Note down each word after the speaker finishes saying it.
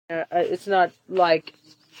It's not like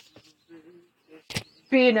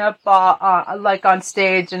being up like on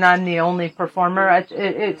stage and I'm the only performer.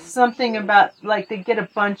 It's something about like they get a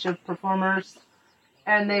bunch of performers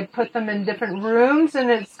and they put them in different rooms, and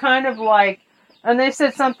it's kind of like, and they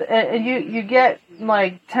said something, and you get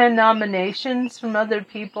like 10 nominations from other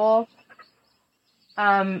people,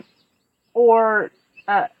 or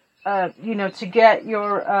to get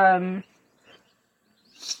your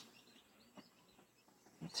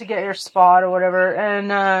spot or whatever,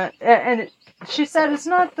 and she said it's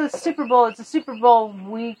not the Super Bowl; it's a Super Bowl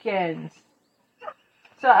weekend.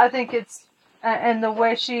 So I think it's, and the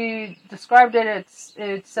way she described it, it's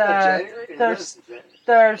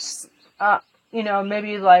there's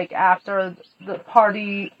maybe like after the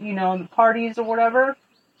party, the parties or whatever.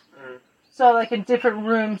 Mm. So like in different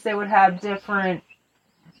rooms, they would have different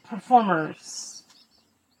performers.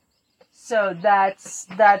 So that's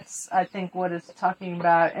I think what it's talking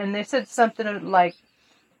about. And they said something like,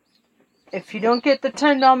 if you don't get the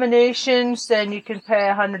 10 nominations, then you can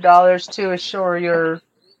pay $100 to assure your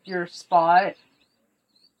spot.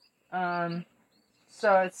 So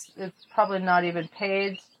it's probably not even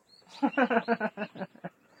paid.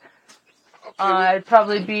 It'd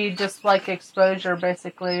probably be just like exposure,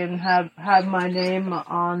 basically, and have my name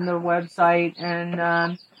on the website, and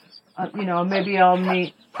maybe I'll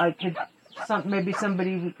meet. Maybe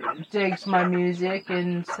somebody digs my music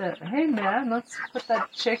and said, "Hey man, let's put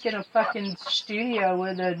that chick in a fucking studio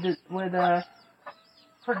with a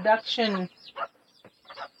production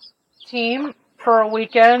team for a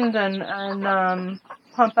weekend and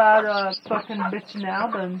pump out a fucking bitchin'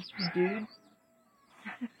 album, dude."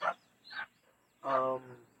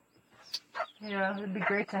 It'd be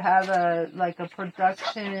great to have a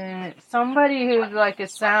production, somebody who's like a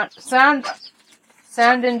sound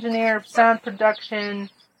engineer, sound production,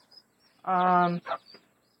 to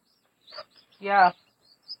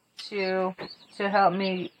help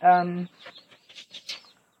me,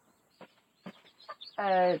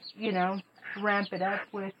 ramp it up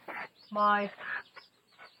with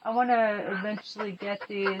I want to eventually get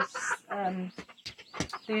these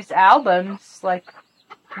albums, like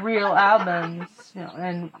real albums,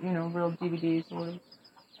 and real DVDs or whatever,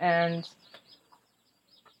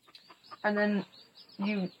 and then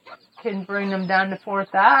you can bring them down to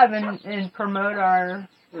 4th Ave and promote our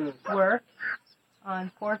work on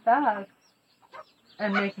 4th Ave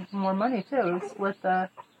and make more money too. Split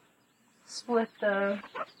the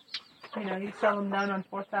you sell them down on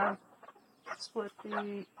 4th Ave, split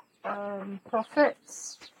the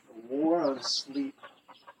profits. War on sleep.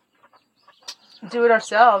 Do it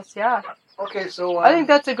ourselves, yeah. Okay, so I think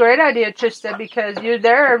that's a great idea, Trista, because you're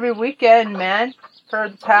there every weekend, man, for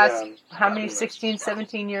the past, how many, 16,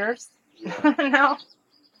 17 years? Yeah. No.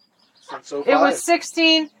 Since 05. It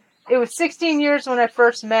was 16 years when I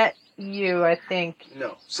first met you, I think.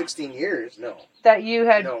 No, 16 years? No. That you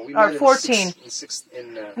had, we or met 14.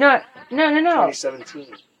 No.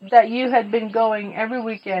 2017. That you had been going every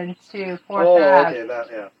weekend to 4th Ave. Oh, okay, that,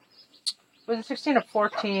 yeah. Was it 16 or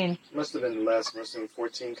 14? Must have been less. Must have been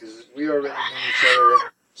 14, because we already knew each other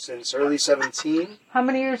since early 17. How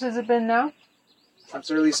many years has it been now? Since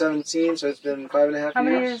early 17, so it's been 5.5 years. How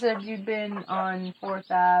many years have you been on 4th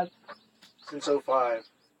Ave? Since 05.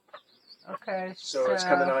 Okay. So it's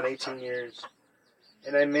coming on 18 years.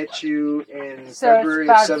 And I met you in so February it's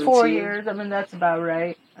about of 17. 4 years. I mean, that's about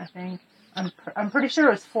right, I think. I'm pretty sure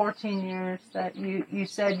it was 14 years that you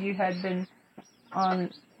said you had been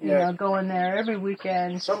on, going there every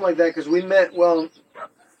weekend. Something like that, because we met,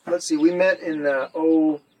 let's see, we met in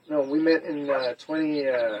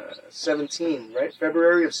 2017, right?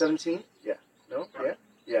 February of 17? Yeah. No? Yeah?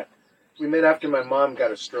 Yeah. We met after my mom got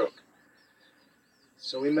a stroke.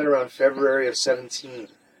 So we met around February of 17.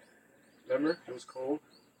 Remember? It was cold.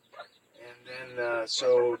 And then,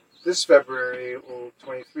 so this February,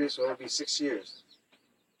 23, so it'll be 6 years.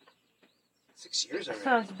 6 years already.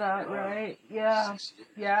 Sounds about right. Yeah.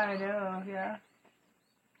 Yeah, I know. Yeah.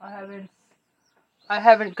 I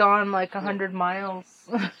haven't gone like 100 miles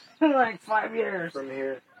in like 5 years. From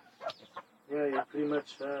here. Yeah, you're pretty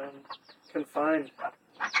much confined.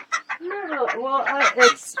 No, well,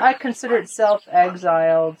 I consider it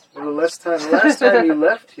self-exiled. Well, the last time you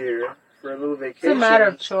left here for a little vacation, it's a matter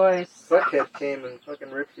of choice. Fuckhead came and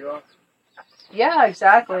fucking ripped you off. Yeah,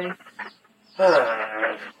 exactly.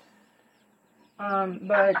 But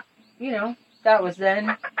that was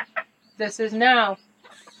then. This is now.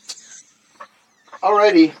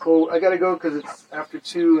 Alrighty, well, I gotta go because it's after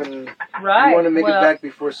 2 and I want to make it back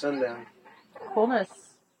before sundown.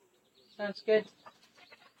 Coolness. Sounds good.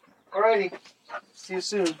 Alrighty, see you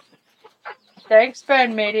soon. Thanks,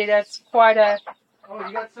 friend, matey. That's quite a... Oh,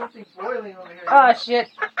 you got something boiling over here. Oh, shit.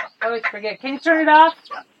 I always forget. Can you turn it off?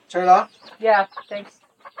 Turn it off? Yeah, thanks.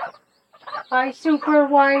 Hi, Super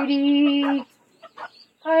Whitey.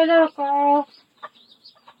 Hi, little girl.